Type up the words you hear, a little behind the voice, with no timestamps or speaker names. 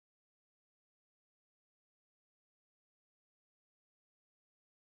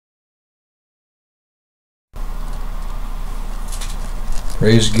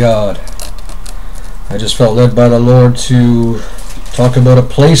Praise God. I just felt led by the Lord to talk about a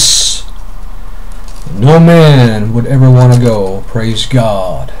place no man would ever want to go. Praise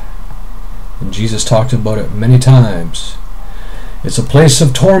God. And Jesus talked about it many times. It's a place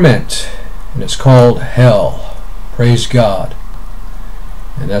of torment, and it's called hell. Praise God.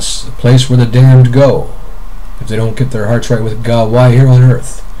 And that's the place where the damned go if they don't get their hearts right with God. Why here on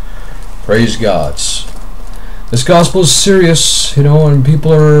earth? Praise God. This gospel is serious, and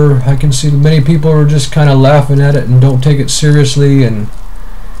people are, I can see many people are just kind of laughing at it and don't take it seriously, and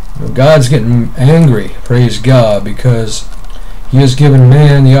God's getting angry, praise God, because He has given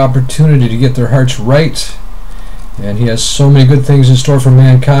man the opportunity to get their hearts right, and He has so many good things in store for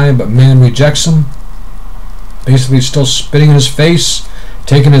mankind, but man rejects them, basically still spitting in His face,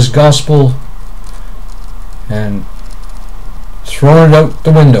 taking His gospel and throwing it out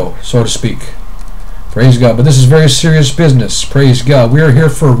the window, so to speak. Praise God. But this is very serious business. Praise God. We are here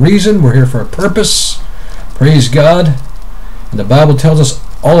for a reason. We're here for a purpose. Praise God. And the Bible tells us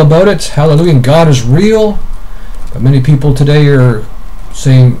all about it. Hallelujah. And God is real. But many people today are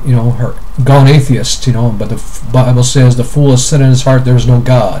saying, are gone atheists, but the Bible says the fool has said in his heart there is no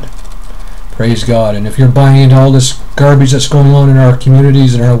God. Praise God. And if you're buying into all this garbage that's going on in our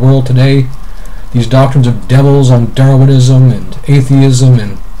communities and our world today, these doctrines of devils on Darwinism and atheism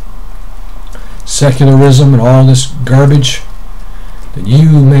and secularism and all this garbage, then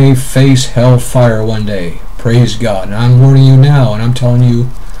you may face hellfire one day. Praise God. And I'm warning you now, and I'm telling you,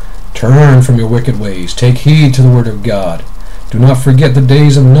 turn from your wicked ways. Take heed to the word of God. Do not forget the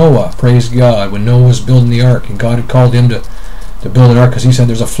days of Noah. Praise God. When Noah was building the ark, and God had called him to build an ark because He said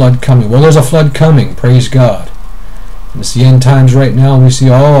there's a flood coming. Well, there's a flood coming. Praise God. And it's the end times right now, and we see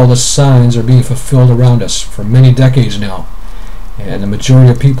all the signs are being fulfilled around us for many decades now. And the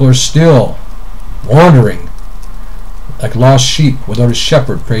majority of people are still wandering like lost sheep without a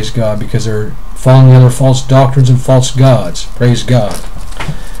shepherd, praise God, because they're following other false doctrines and false gods, praise God.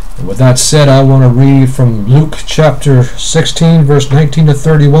 And with that said, I want to read from Luke chapter 16, verse 19 to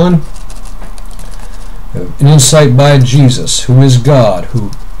 31, an insight by Jesus, who is God,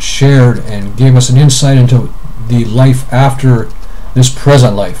 who shared and gave us an insight into the life after this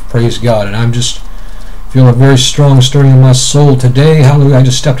present life, praise God. And I'm just feel a very strong stirring in my soul today. Hallelujah. I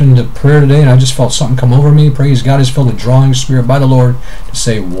just stepped into prayer today and I just felt something come over me. Praise God. I just felt a drawing spirit by the Lord to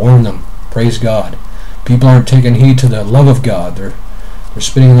say, warn them. Praise God. People aren't taking heed to the love of God. They're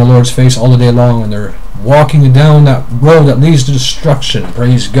spitting in the Lord's face all the day long, and they're walking down that road that leads to destruction.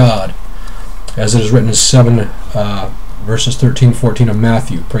 Praise God. As it is written in 7 verses 13, 14 of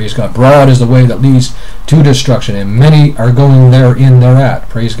Matthew. Praise God. Broad is the way that leads to destruction, and many are going thereat.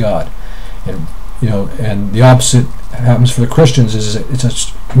 Praise God. And the opposite happens for the Christians. It's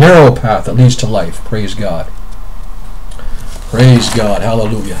a narrow path that leads to life. Praise God. Praise God.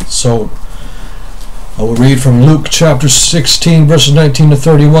 Hallelujah. So I will read from Luke chapter 16, verses 19 to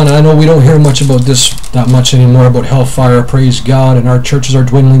 31. I know we don't hear much about this that much anymore, about hellfire. Praise God. And our churches are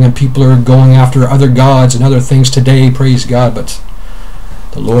dwindling and people are going after other gods and other things today. Praise God. But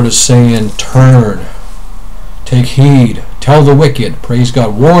the Lord is saying, turn. Take heed. Tell the wicked. Praise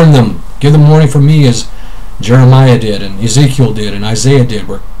God. Warn them. Give them warning from me, as Jeremiah did and Ezekiel did and Isaiah did.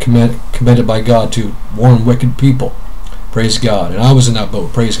 Were commanded by God to warn wicked people. Praise God. And I was in that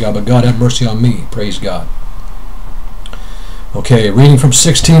boat. Praise God. But God had mercy on me. Praise God. Okay, reading from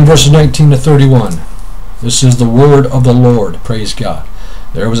 16 verses 19 to 31. This is the word of the Lord. Praise God.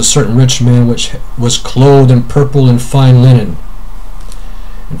 There was a certain rich man which was clothed in purple and fine linen,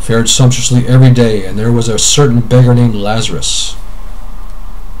 and fared sumptuously every day. And there was a certain beggar named Lazarus,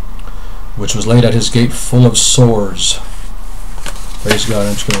 which was laid at his gate full of sores. Praise God.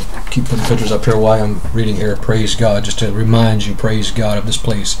 I'm just going to keep putting pictures up here while I'm reading here. Praise God. Just to remind you, praise God, of this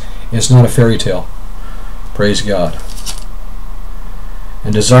place. It's not a fairy tale. Praise God.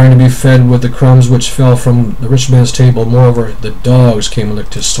 And desiring to be fed with the crumbs which fell from the rich man's table, moreover, the dogs came and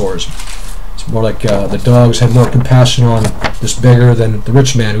licked his sores. It's more like the dogs had more compassion on this beggar than the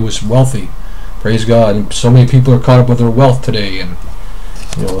rich man who was wealthy. Praise God. And so many people are caught up with their wealth today, and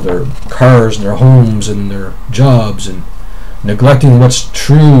their cars and their homes and their jobs, and neglecting what's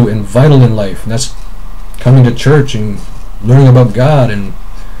true and vital in life. And that's coming to church and learning about God and,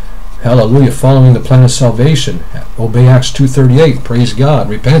 hallelujah, following the plan of salvation. Obey Acts 2:38. Praise God.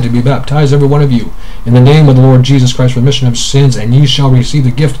 Repent and be baptized, every one of you, in the name of the Lord Jesus Christ for the remission of sins, and ye shall receive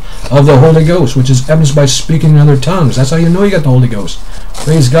the gift of the Holy Ghost, which is evidenced by speaking in other tongues. That's how you know you got the Holy Ghost.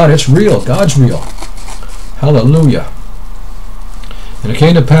 Praise God. It's real. God's real. Hallelujah. And it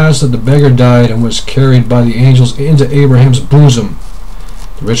came to pass that the beggar died and was carried by the angels into Abraham's bosom.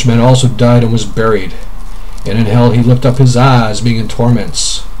 The rich man also died and was buried. And in hell he lifted up his eyes, being in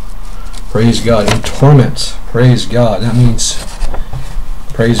torments. Praise God. In torment. Praise God. That means,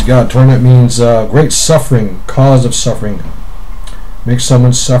 praise God. Torment means great suffering, cause of suffering. Makes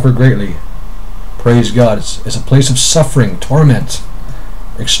someone suffer greatly. Praise God. It's a place of suffering, torment.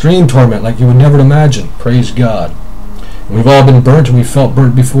 Extreme torment, like you would never imagine. Praise God. And we've all been burnt, and we felt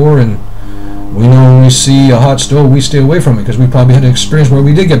burnt before, and we know when we see a hot stove, we stay away from it, because we probably had an experience where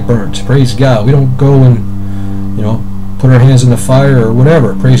we did get burnt. Praise God. We don't go and, put our hands in the fire or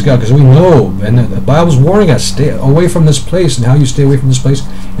whatever. Praise God, because we know, and the Bible's warning us, stay away from this place, and how you stay away from this place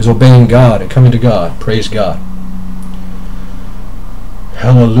is obeying God and coming to God. Praise God.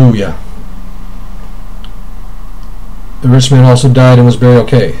 Hallelujah. The rich man also died and was buried.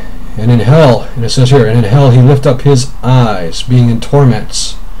 Okay. And in hell, and it says here, and in hell he lifted up his eyes, being in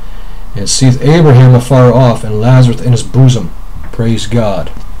torments, and seeth Abraham afar off, and Lazarus in his bosom. Praise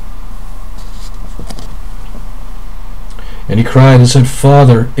God. And he cried and said,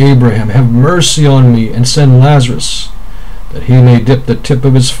 Father Abraham, have mercy on me, and send Lazarus, that he may dip the tip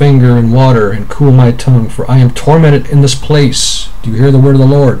of his finger in water, and cool my tongue, for I am tormented in this place. Do you hear the word of the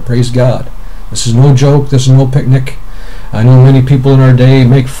Lord? Praise God. This is no joke. This is no picnic. I know many people in our day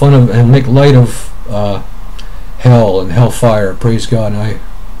make fun of and make light of hell and hellfire. Praise God. And I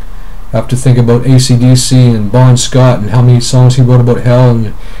have to think about AC/DC and Bon Scott and how many songs he wrote about hell.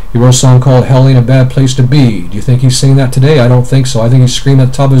 And he wrote a song called Hell Ain't a Bad Place to Be. Do you think he's singing that today? I don't think so. I think he's screaming at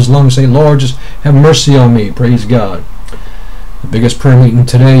the top of his lungs, saying, Lord, just have mercy on me. Praise God. The biggest prayer meeting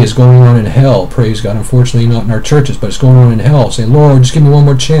today is going on in hell. Praise God. Unfortunately, not in our churches, but it's going on in hell. Say, Lord, just give me one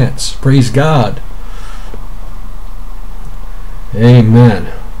more chance. Praise God.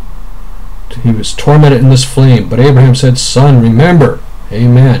 Amen. He was tormented in this flame, but Abraham said, Son, remember,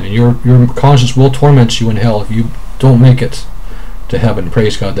 amen, and your conscience will torment you in hell if you don't make it to heaven.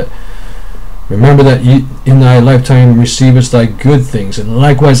 Praise God. That remember that in thy lifetime receivest thy good things, and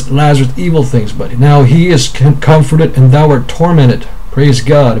likewise Lazarus evil things, but now he is comforted and thou art tormented. Praise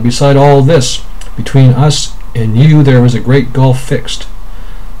God. And beside all this, between us and you there is a great gulf fixed,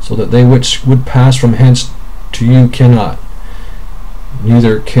 so that they which would pass from hence to you cannot,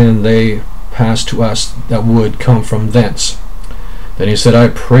 neither can they pass to us that would come from thence. Then he said, I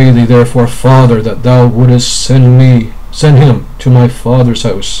pray thee therefore, Father, that thou wouldest send him to my father's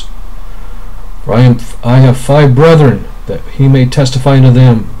house. For I have 5 brethren, that he may testify unto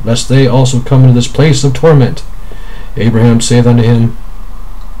them, lest they also come into this place of torment. Abraham saith unto him,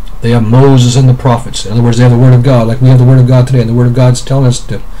 they have Moses and the prophets. In other words, they have the word of God, like we have the word of God today. And the word of God's telling us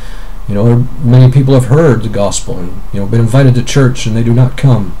to, many people have heard the gospel and been invited to church, and they do not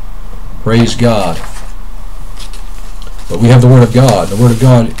come. Praise God. But we have the word of God. The word of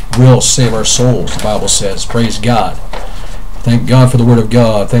God will save our souls, the Bible says. Praise God. Thank God for the word of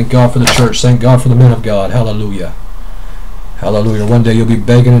God. Thank God for the church. Thank God for the men of God. Hallelujah. Hallelujah. One day you'll be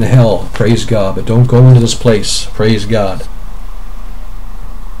begging in hell. Praise God. But don't go into this place. Praise God.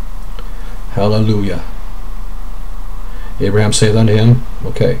 Hallelujah. Abraham saith unto him,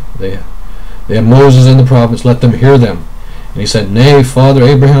 okay, they have Moses and the prophets, let them hear them. And he said, Nay, Father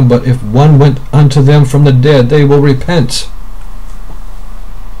Abraham, but if one went unto them from the dead, they will repent.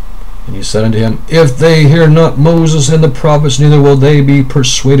 And he said unto him, If they hear not Moses and the prophets, neither will they be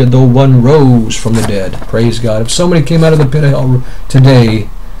persuaded, though one rose from the dead. Praise God. If somebody came out of the pit of hell today,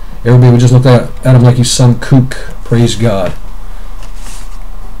 everybody would just look at him like he's some kook. Praise God.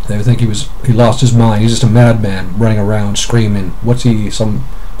 They would think he lost his mind. He's just a madman running around screaming. What's he? Thrown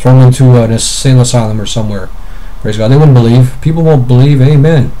into an insane asylum or somewhere. Praise God. They wouldn't believe. People won't believe.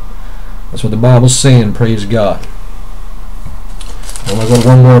 Amen. That's what the Bible's saying. Praise God. I'm going to go to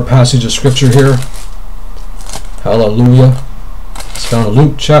one more passage of Scripture here. Hallelujah. It's found in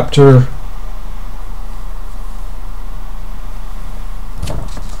Luke chapter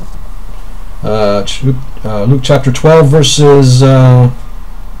 12, verses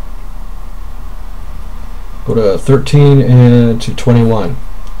go to 13 and to 21.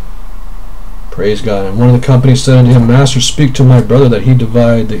 Praise God. And one of the company said unto him, Master, speak to my brother that he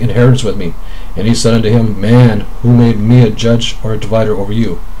divide the inheritance with me. And he said unto him, Man, who made me a judge or a divider over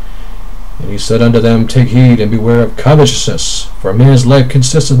you? And he said unto them, Take heed and beware of covetousness, for a man's life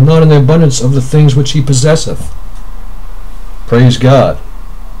consisteth not in the abundance of the things which he possesseth. Praise God.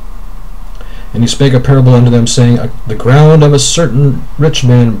 And he spake a parable unto them, saying, The ground of a certain rich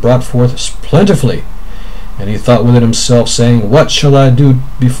man brought forth plentifully. And he thought within himself, saying, What shall I do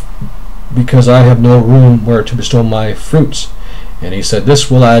because I have no room where to bestow my fruits? And he said,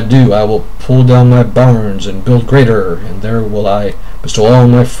 This will I do. I will pull down my barns and build greater, and there will I bestow all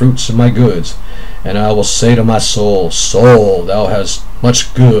my fruits and my goods. And I will say to my soul, Soul, thou hast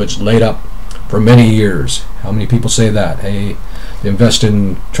much goods laid up for many years. How many people say that? Hey, they invest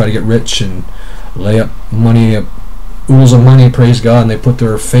in, try to get rich and lay up money, oodles of money, praise God, and they put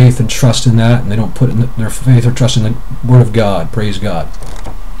their faith and trust in that, and they don't put in their faith or trust in the Word of God, praise God.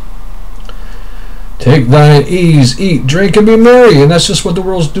 Take thine ease, eat, drink, and be merry. And that's just what the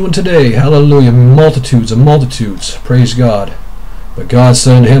world's doing today. Hallelujah. Multitudes and multitudes. Praise God. But God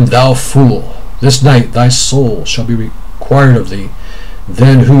said unto him, Thou fool, this night thy soul shall be required of thee.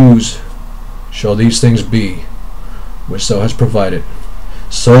 Then whose shall these things be, which thou hast provided?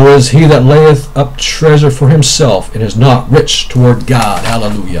 So is he that layeth up treasure for himself, and is not rich toward God.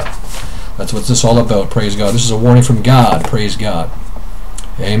 Hallelujah. That's what this is all about. Praise God. This is a warning from God. Praise God.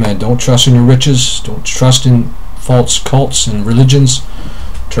 Amen. Don't trust in your riches. Don't trust in false cults and religions.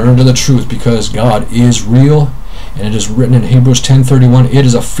 Turn to the truth, because God is real, and it is written in Hebrews 10:31, it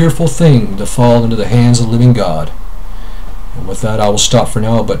is a fearful thing to fall into the hands of the living God. And with that, I will stop for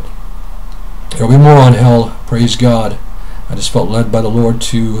now, but there will be more on hell. Praise God. I just felt led by the Lord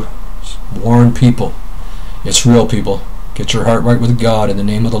to warn people. It's real, people. Get your heart right with God in the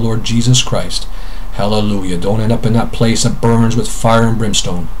name of the Lord Jesus Christ. Hallelujah. Don't end up in that place that burns with fire and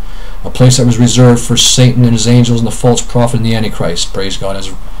brimstone. A place that was reserved for Satan and his angels and the false prophet and the Antichrist. Praise God, as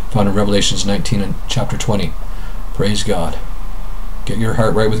found in Revelations 19 and chapter 20. Praise God. Get your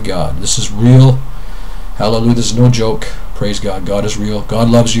heart right with God. This is real. Hallelujah. This is no joke. Praise God. God is real. God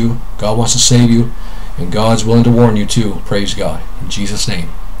loves you. God wants to save you. And God's willing to warn you too. Praise God. In Jesus' name.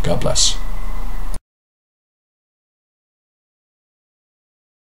 God bless.